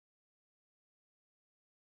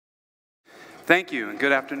Thank you, and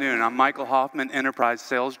good afternoon. I'm Michael Hoffman, Enterprise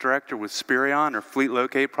Sales Director with Spirion, or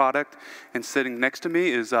FleetLocate product, and sitting next to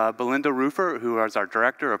me is Belinda Rufer, who is our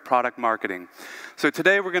Director of Product Marketing. So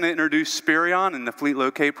today we're going to introduce Spirion and the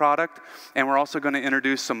FleetLocate product, and we're also going to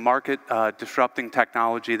introduce some market-disrupting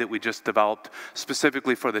technology that we just developed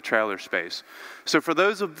specifically for the trailer space. So for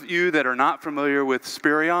those of you that are not familiar with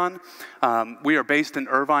Spirion, we are based in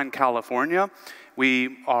Irvine, California.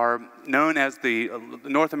 We are known as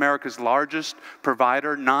North America's largest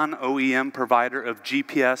provider, non-OEM provider of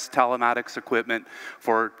GPS telematics equipment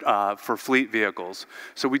for fleet vehicles.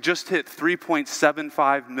 So we just hit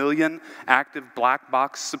 3.75 million active black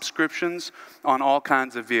box subscriptions on all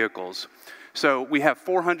kinds of vehicles. So we have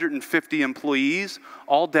 450 employees,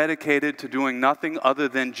 all dedicated to doing nothing other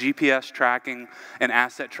than GPS tracking and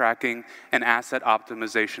asset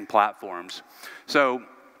optimization platforms. So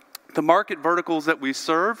the market verticals that we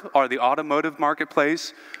serve are the automotive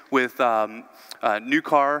marketplace with new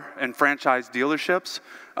car and franchise dealerships,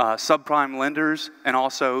 subprime lenders, and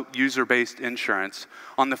also user-based insurance.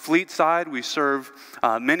 On the fleet side, we serve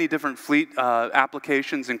many different fleet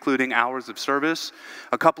applications, including hours of service.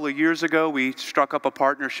 A couple of years ago, we struck up a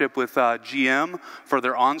partnership with GM for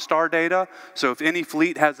their OnStar data. So if any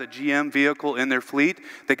fleet has a GM vehicle in their fleet,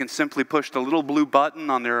 they can simply push the little blue button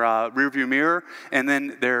on their rearview mirror, and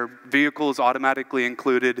then their vehicle is automatically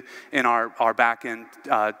included in our back-end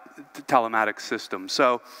telematics system.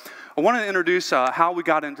 So I want to introduce how we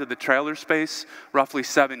got into the trailer space roughly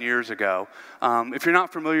 7 years ago. If you're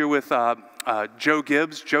not familiar with Joe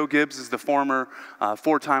Gibbs is the former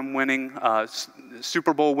four-time winning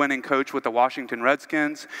Super Bowl winning coach with the Washington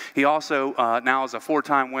Redskins. He also now is a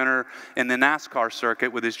four-time winner in the NASCAR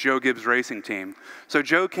circuit with his Joe Gibbs racing team. So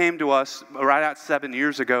Joe came to us right at 7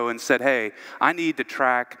 years ago and said, hey, I need to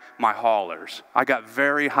track my haulers. I got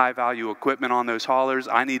very high-value equipment on those haulers.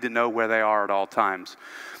 I need to know where they are at all times.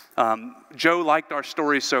 Joe liked our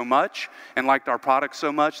story so much and liked our product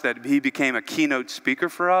so much that he became a keynote speaker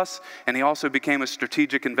for us, and he also became a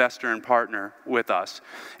strategic investor and partner with us.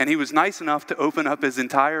 And he was nice enough to open up his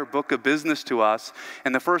entire book of business to us,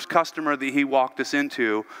 and the first customer that he walked us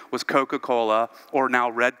into was Coca-Cola, or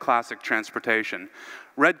now Red Classic Transportation.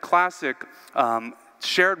 Red Classic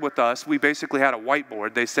shared with us, we basically had a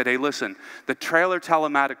whiteboard. They said, hey, listen, the trailer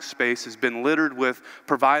telematics space has been littered with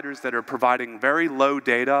providers that are providing very low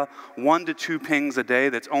data, 1 to 2 pings a day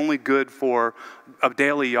that's only good for a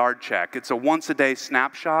daily yard check. It's a once-a-day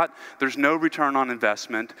snapshot. There's no return on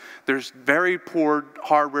investment. There's very poor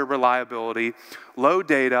hardware reliability, low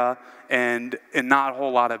data, and not a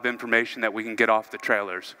whole lot of information that we can get off the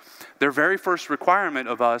trailers. Their very first requirement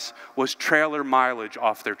of us was trailer mileage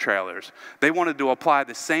off their trailers. They wanted to apply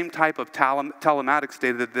the same type of telematics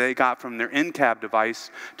data that they got from their in-cab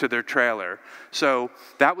device to their trailer. So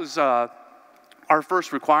that was our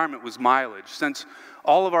first requirement, was mileage. Since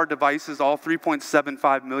all of our devices, all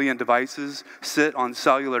 3.75 million devices, sit on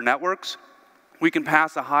cellular networks, we can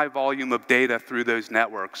pass a high volume of data through those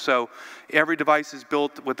networks. So every device is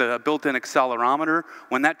built with a built-in accelerometer.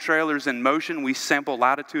 When that trailer's in motion, we sample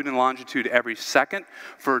latitude and longitude every second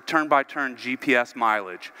for turn-by-turn GPS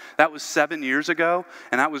mileage. That was 7 years ago,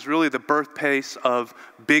 and that was really the birthplace of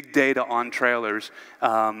big data on trailers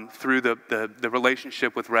through the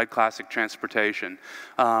relationship with Red Classic Transportation.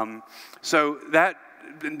 So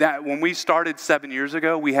when we started 7 years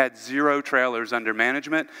ago, we had 0 trailers under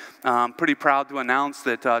management. I'm pretty proud to announce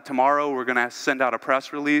that tomorrow we're going to send out a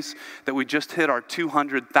press release that we just hit our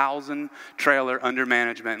 200,000 trailer under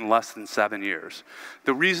management in less than 7 years.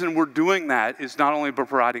 The reason we're doing that is not only by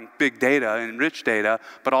providing big data and rich data,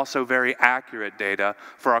 but also very accurate data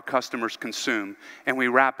for our customers consume. And we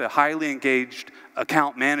wrap a highly engaged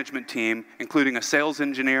account management team, including a sales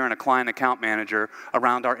engineer and a client account manager,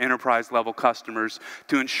 around our enterprise level customers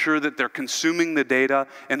to ensure that they're consuming the data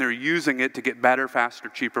and they're using it to get better, faster,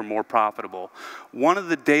 cheaper, more profitable. One of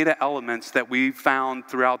the data elements that we found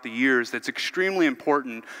throughout the years that's extremely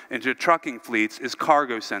important into trucking fleets is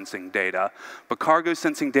cargo sensing data. But cargo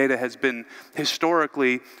sensing data has been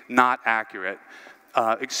historically not accurate.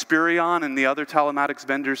 Experion and the other telematics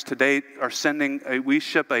vendors to date are we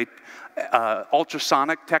ship a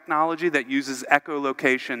ultrasonic technology that uses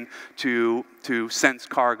echolocation to sense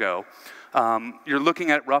cargo. You're looking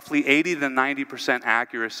at roughly 80 to 90%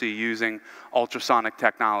 accuracy using ultrasonic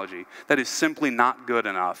technology. That is simply not good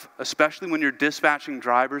enough, especially when you're dispatching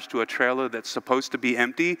drivers to a trailer that's supposed to be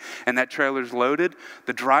empty and that trailer's loaded.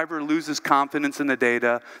 The driver loses confidence in the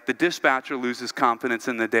data, the dispatcher loses confidence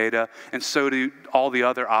in the data, and so do all the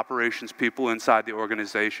other operations people inside the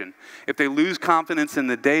organization. If they lose confidence in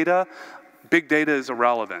the data, big data is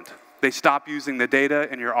irrelevant. They stop using the data,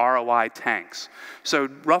 and your ROI tanks. So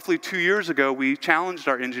roughly 2 years ago, we challenged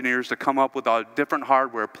our engineers to come up with a different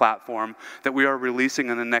hardware platform that we are releasing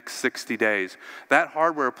in the next 60 days. That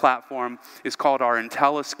hardware platform is called our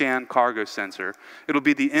IntelliScan cargo sensor. It'll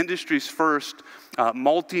be the industry's first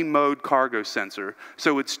multi-mode cargo sensor.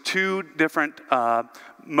 So it's 2 different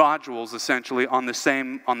modules essentially on the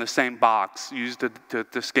same box used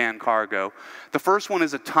to scan cargo. The first one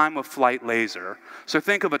is a time-of-flight laser. So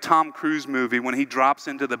think of a Tom Cruise movie when he drops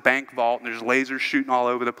into the bank vault and there's lasers shooting all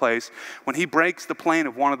over the place. When he breaks the plane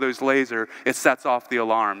of one of those lasers, it sets off the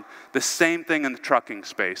alarm. The same thing in the trucking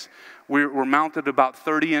space. We're mounted about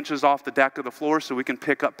 30 inches off the deck of the floor so we can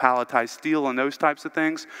pick up palletized steel and those types of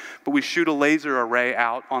things. But we shoot a laser array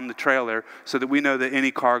out on the trailer so that we know that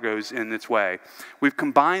any cargo's in its way. We've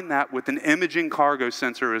combined that with an imaging cargo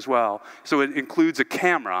sensor as well. So it includes a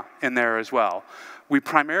camera in there as well. We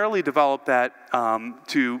primarily developed that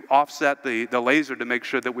to offset the laser to make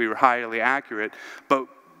sure that we were highly accurate. But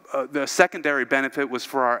the secondary benefit was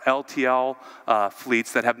for our LTL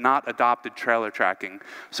fleets that have not adopted trailer tracking.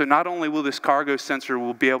 So not only will this cargo sensor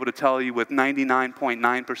will be able to tell you with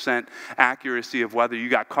 99.9% accuracy of whether you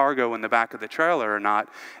got cargo in the back of the trailer or not,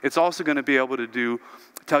 it's also going to be able to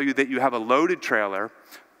tell you that you have a loaded trailer,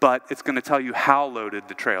 but it's going to tell you how loaded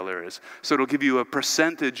the trailer is. So it'll give you a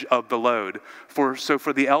percentage of the load. So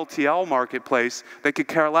for the LTL marketplace, they could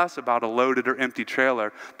care less about a loaded or empty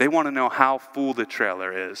trailer. They want to know how full the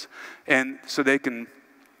trailer is. And so they can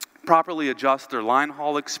properly adjust their line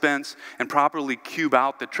haul expense and properly cube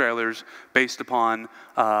out the trailers based upon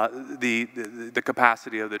the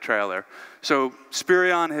capacity of the trailer. So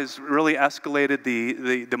Spirion has really escalated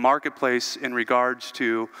the marketplace in regards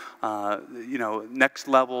to next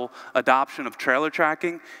level adoption of trailer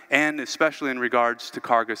tracking, and especially in regards to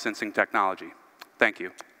cargo sensing technology. Thank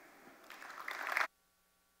you.